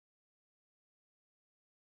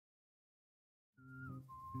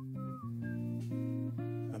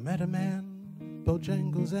met a man,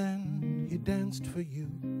 Bojangles, and he danced for you.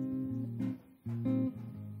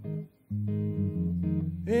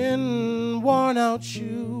 In worn-out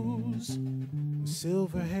shoes,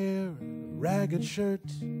 silver hair, ragged shirt,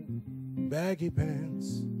 baggy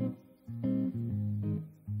pants.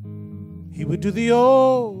 He would do the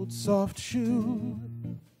old soft shoe.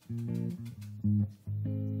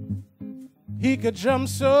 He could jump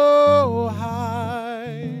so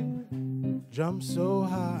high,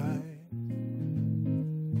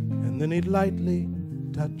 and then he'd lightly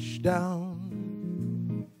touch down.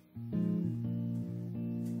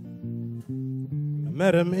 I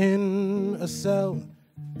met him in a cell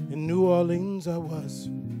in New Orleans. I was,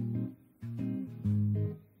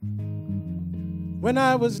 when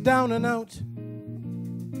I was down and out,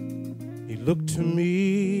 he looked to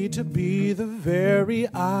me to be the very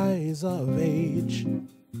eyes of age.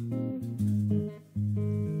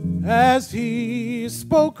 As he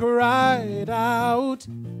spoke right out,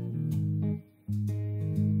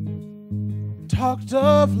 talked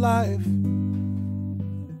of life,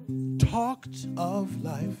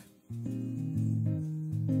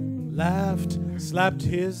 laughed, slapped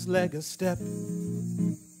his leg a step.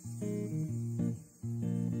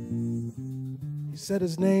 He said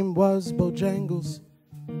his name was Bojangles,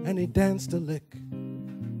 and he danced a lick.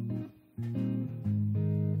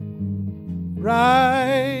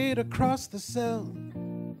 Right across the cell,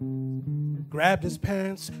 grabbed his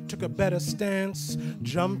pants, took a better stance,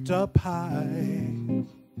 jumped up high.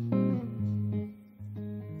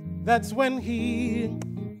 That's when he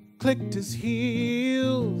clicked his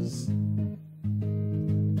heels.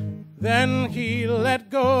 Then he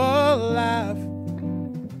let go a laugh.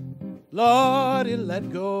 Lord, he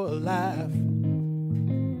let go a laugh.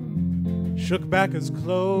 Shook back his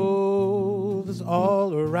clothes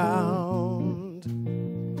all around.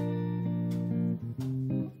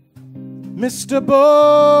 Mr.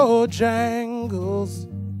 Bojangles,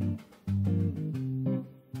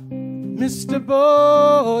 Mr.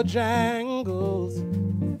 Bojangles,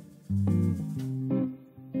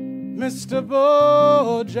 Mr.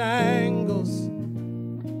 Bojangles.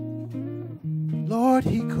 Lord,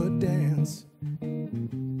 he could dance.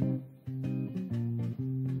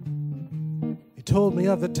 He told me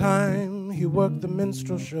of the time he worked the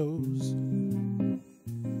minstrel shows,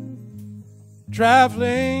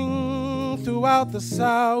 traveling throughout the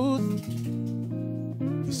South.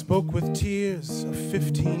 He spoke with tears of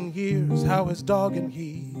 15 years, how his dog and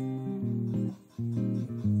he,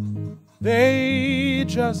 they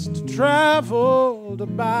just traveled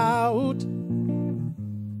about.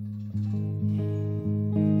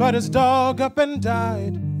 But his dog up and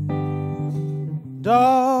died,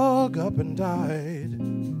 dog up and died.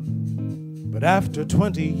 But after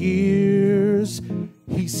 20 years,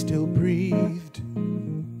 he still breathed.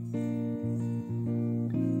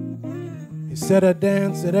 He said, I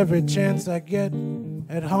dance at every chance I get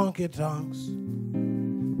at honky-tonks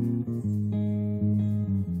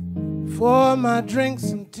for my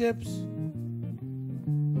drinks and tips.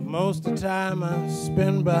 But most of the time I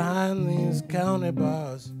spend behind these county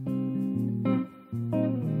bars.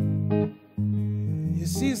 You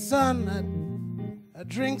see, son, I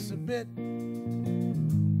drinks a bit.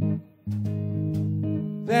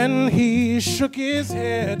 Then he shook his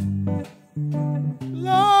head.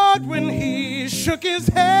 Lord, when he shook his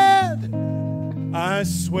head, I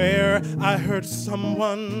swear I heard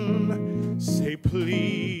someone say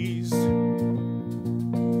please.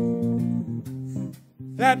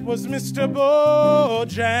 That was Mr.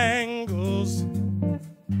 Bojangles,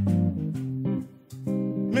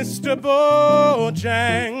 Mr. Bojangles,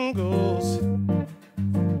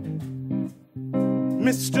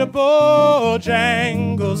 Mr.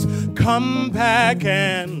 Bojangles, come back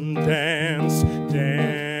and dance,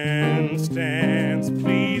 dance, dance,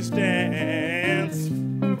 please dance.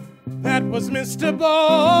 That was Mr.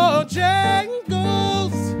 Bojangles,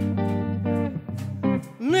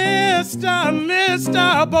 Mr.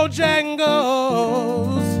 Bojangles,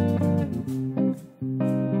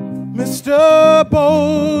 Mr.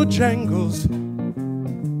 Bojangles,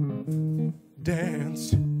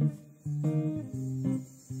 dance.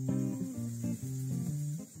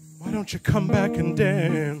 Why don't you come back and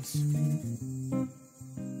dance?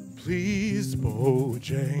 Please,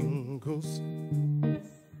 Bojangles.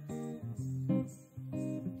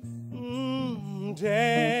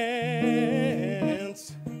 Dance.